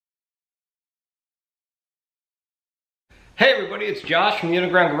Hey everybody, it's Josh from the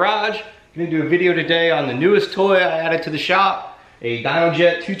Underground Garage. I'm going to do a video today on the newest toy I added to the shop, a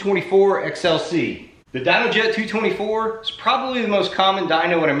Dynojet 224 XLC. The Dynojet 224 is probably the most common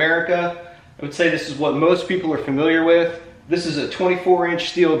dyno in America. I would say this is what most people are familiar with. This is a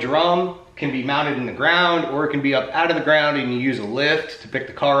 24-inch steel drum, can be mounted in the ground or it can be up out of the ground and you use a lift to pick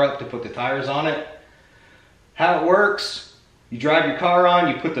the car up to put the tires on it. How it works, you drive your car on,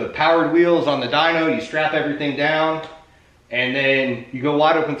 you put the powered wheels on the dyno, you strap everything down, and then you go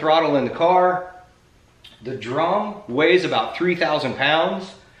wide open throttle in the car. The drum weighs about 3,000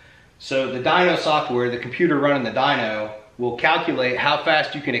 pounds. So the dyno software, the computer running the dyno, will calculate how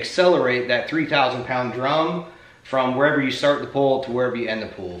fast you can accelerate that 3,000 pound drum from wherever you start the pull to wherever you end the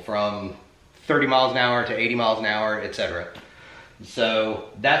pull, from 30 miles an hour to 80 miles an hour, etc. So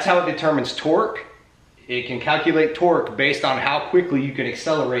that's how it determines torque. It can calculate torque based on how quickly you can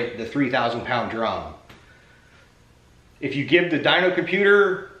accelerate the 3,000 pound drum. If you give the dyno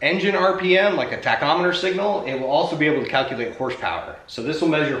computer engine RPM, like a tachometer signal, it will also be able to calculate horsepower. So this will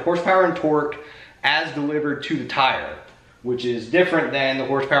measure horsepower and torque as delivered to the tire, which is different than the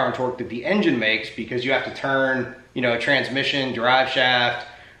horsepower and torque that the engine makes, because you have to turn, a transmission, drive shaft,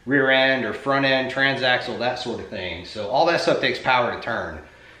 rear end or front end, transaxle, that sort of thing. So all that stuff takes power to turn.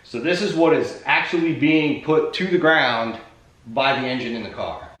 So this is what is actually being put to the ground by the engine in the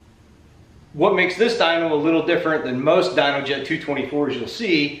car. What makes this dyno a little different than most Dynojet 224s you'll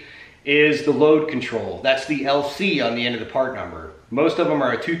see is the load control. That's the LC on the end of the part number. Most of them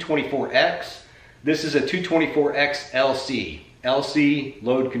are a 224X. This is a 224X LC. LC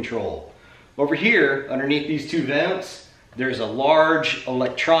load control. Over here, underneath these two vents, there's a large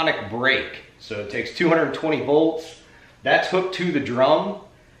electronic brake. So it takes 220 volts. That's hooked to the drum.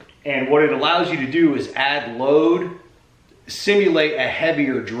 And what it allows you to do is add load, simulate a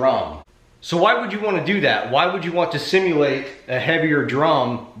heavier drum. So why would you want to do that? Why would you want to simulate a heavier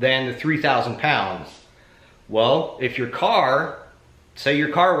drum than the 3,000 pounds? Well, if your car, say your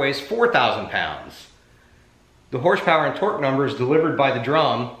car weighs 4,000 pounds, the horsepower and torque numbers delivered by the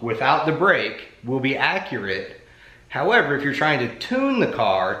drum without the brake will be accurate. However, if you're trying to tune the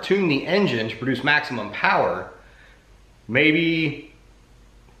car, tune the engine to produce maximum power, maybe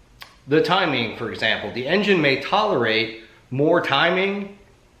the timing, for example, the engine may tolerate more timing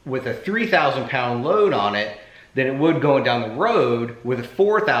with a 3,000 pound load on it than it would going down the road with a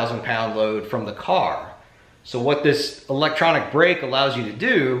 4,000 pound load from the car. So what this electronic brake allows you to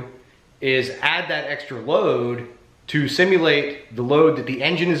do is add that extra load to simulate the load that the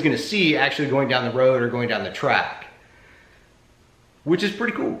engine is going to see actually going down the road or going down the track, which is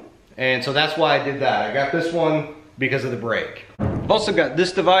pretty cool. And so that's why I did that. I got this one because of the brake. I've also got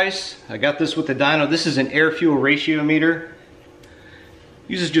this device. I got this with the dyno. This is an air-fuel ratio meter.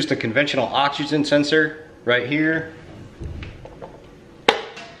 Uses just a conventional oxygen sensor right here.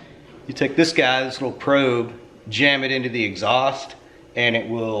 You take this guy, this little probe, jam it into the exhaust, and it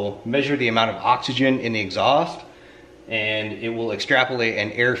will measure the amount of oxygen in the exhaust, and it will extrapolate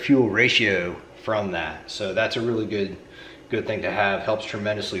an air-fuel ratio from that. So that's a really good thing to have. Helps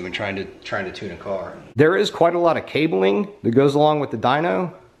tremendously when trying to tune a car. There is quite a lot of cabling that goes along with the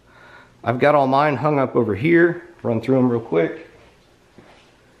dyno. I've got all mine hung up over here. Run through them real quick.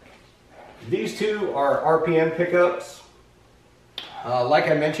 These two are RPM pickups. Like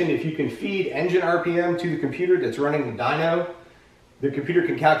I mentioned, if you can feed engine RPM to the computer that's running the dyno, the computer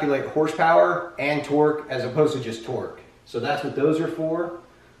can calculate horsepower and torque as opposed to just torque. So that's what those are for.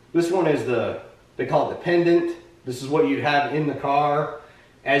 This one is they call it the pendant. This is what you'd have in the car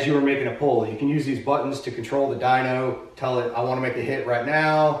as you were making a pull. You can use these buttons to control the dyno, tell it, I want to make a hit right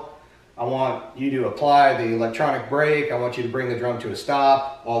now. I want you to apply the electronic brake. I want you to bring the drum to a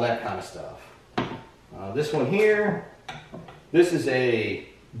stop, all that kind of stuff. This one here, this is a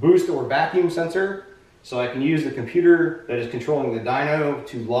boost or vacuum sensor. So I can use the computer that is controlling the dyno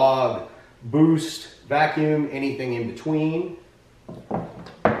to log boost, vacuum, anything in between.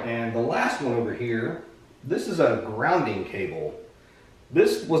 And the last one over here, this is a grounding cable.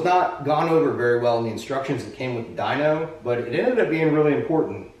 This was not gone over very well in the instructions that came with the dyno, but it ended up being really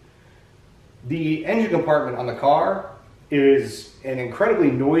important. The engine compartment on the car is an incredibly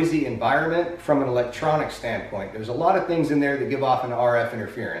noisy environment from an electronic standpoint. There's a lot of things in there that give off an RF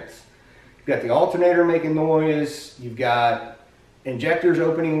interference. You've got the alternator making noise, you've got injectors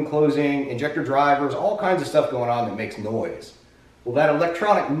opening and closing, injector drivers, all kinds of stuff going on that makes noise. Well, that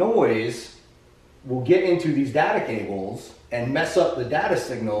electronic noise will get into these data cables and mess up the data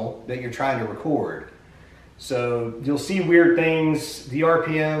signal that you're trying to record. So you'll see weird things. The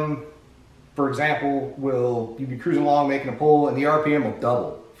RPM, for example, you'll be cruising along making a pull and the RPM will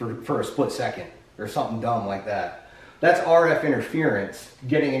double for a split second or something dumb like that. That's RF interference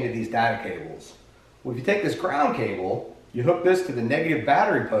getting into these data cables. Well, if you take this ground cable, you hook this to the negative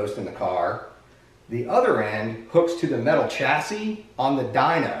battery post in the car, the other end hooks to the metal chassis on the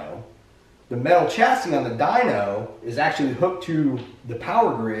dyno. The metal chassis on the dyno is actually hooked to the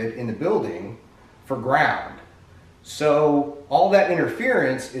power grid in the building for ground. So all that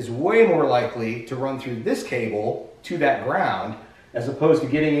interference is way more likely to run through this cable to that ground as opposed to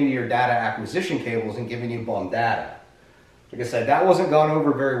getting into your data acquisition cables and giving you bum data. Like I said, that wasn't gone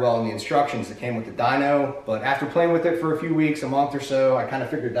over very well in the instructions that came with the dyno, but after playing with it for a few weeks, a month or so, I kind of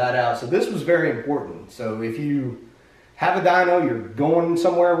figured that out. So this was very important. So if you have a dyno, you're going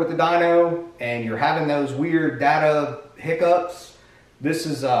somewhere with the dyno, and you're having those weird data hiccups, this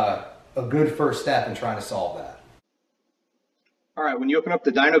is a good first step in trying to solve that. All right, when you open up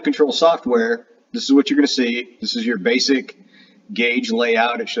the dyno control software, this is what you're going to see. This is your basic gauge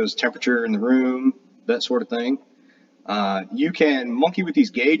layout. It shows temperature in the room, that sort of thing. You can monkey with these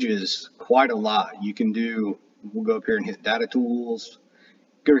gauges quite a lot. You can do, we'll go up here and hit data tools,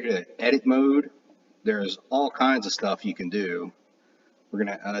 go to edit mode. There's all kinds of stuff you can do. We're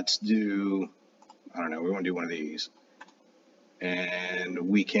gonna, let's do, I don't know, we want to do one of these. And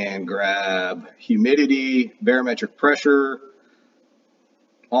we can grab humidity, barometric pressure,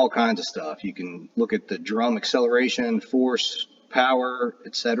 all kinds of stuff. You can look at the drum acceleration, force, power,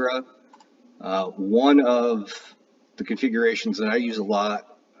 etc. One of the configurations that I use a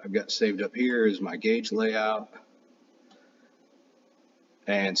lot, I've got saved up here, is my gauge layout.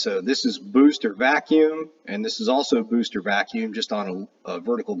 And so this is booster vacuum, and this is also booster vacuum, just on a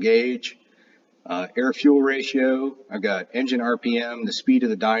vertical gauge. Air fuel ratio, I've got engine RPM, the speed of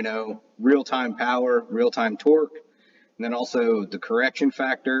the dyno, real-time power, real-time torque, and then also the correction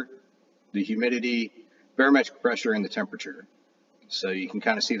factor, the humidity, barometric pressure, and the temperature. So you can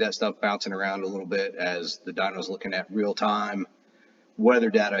kind of see that stuff bouncing around a little bit as the dyno's looking at real-time weather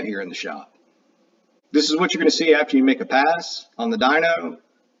data here in the shop. This is what you're going to see after you make a pass on the dyno.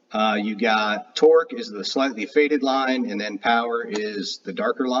 You got torque is the slightly faded line, and then power is the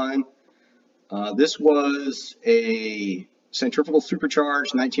darker line. This was a centrifugal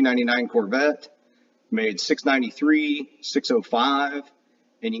supercharged 1999 Corvette, made 693, 605,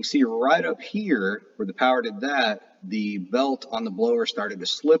 and you can see right up here where the power did that, the belt on the blower started to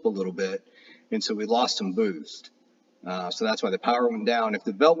slip a little bit, and so we lost some boost. So that's why the power went down. If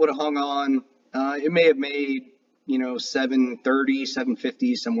the belt would have hung on, it may have made, you know, 730,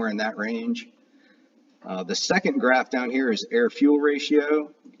 750, somewhere in that range. The second graph down here is air fuel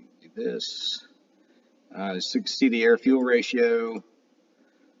ratio. Do this. So you can see the air fuel ratio,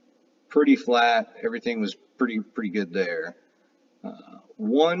 pretty flat. Everything was pretty good there.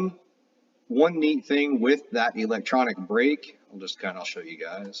 One neat thing with that electronic brake, I'll show you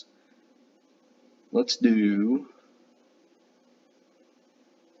guys. Let's do,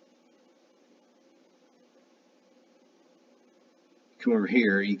 come over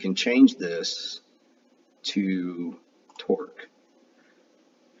here, you can change this to torque.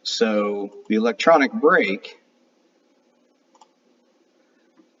 So the electronic brake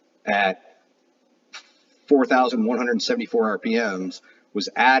at 4,174 RPMs was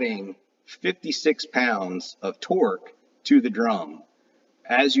adding 56 pounds of torque to the drum.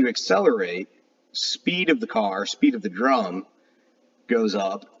 As you accelerate, speed of the car, speed of the drum goes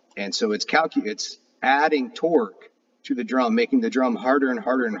up, and so it's adding torque to the drum, making the drum harder and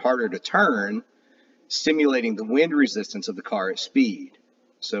harder and harder to turn, simulating the wind resistance of the car at speed.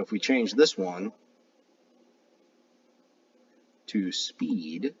 So if we change this one to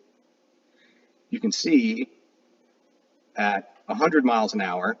speed, you can see at 100 miles an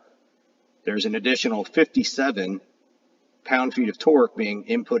hour, there's an additional 57 pound-feet of torque being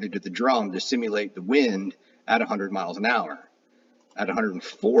inputted to the drum to simulate the wind at 100 miles an hour. At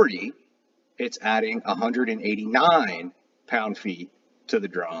 140, it's adding 189 pound-feet to the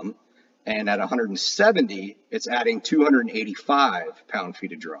drum, and at 170, it's adding 285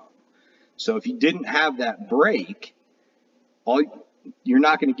 pound-feet of drum. So if you didn't have that brake, you're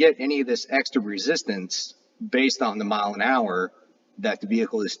not going to get any of this extra resistance based on the mile an hour that the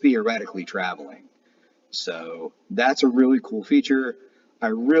vehicle is theoretically traveling. So that's a really cool feature. I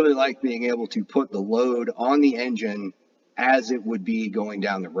really like being able to put the load on the engine as it would be going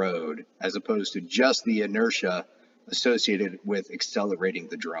down the road, as opposed to just the inertia associated with accelerating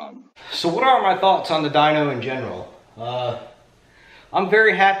the drum. So what are my thoughts on the dyno in general? I'm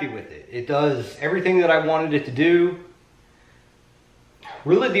very happy with it. It does everything that I wanted it to do.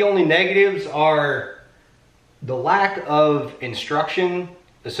 Really the only negatives are the lack of instruction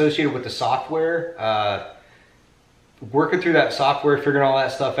associated with the software. Working through that software, figuring all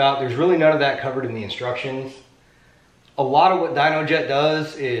that stuff out, there's really none of that covered in the instructions. A lot of what Dynojet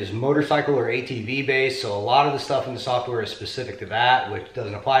does is motorcycle or ATV based, so a lot of the stuff in the software is specific to that, which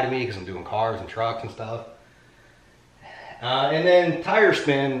doesn't apply to me because I'm doing cars and trucks and stuff. And then tire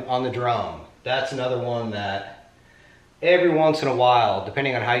spin on the drum. That's another one that every once in a while,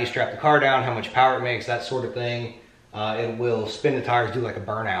 depending on how you strap the car down, how much power it makes, that sort of thing, it will spin the tires, do like a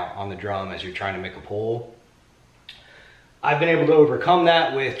burnout on the drum as you're trying to make a pull. I've been able to overcome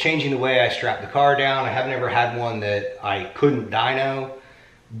that with changing the way I strap the car down. I haven't ever had one that I couldn't dyno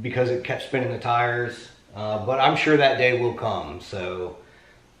because it kept spinning the tires, but I'm sure that day will come. So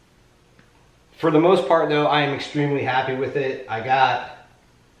for the most part though, I am extremely happy with it. I got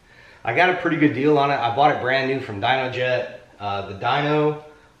a pretty good deal on it. I bought it brand new from Dynojet. The dyno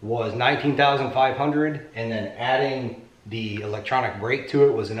was $19,500, and then adding the electronic brake to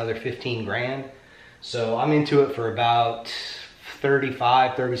it was another 15 grand. So I'm into it for about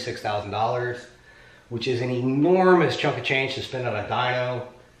 $35,000, $36,000, which is an enormous chunk of change to spend on a dyno,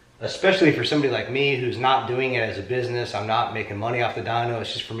 especially for somebody like me who's not doing it as a business. I'm not making money off the dyno.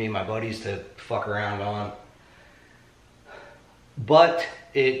 It's just for me and my buddies to fuck around on. But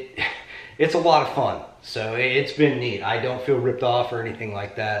it's a lot of fun. So it's been neat. I don't feel ripped off or anything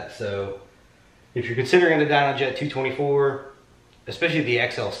like that. So if you're considering the Dynojet 224, especially the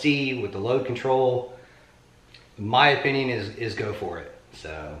XLC with the load control, my opinion is go for it.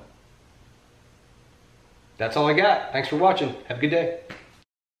 So that's all I got. Thanks for watching. Have a good day.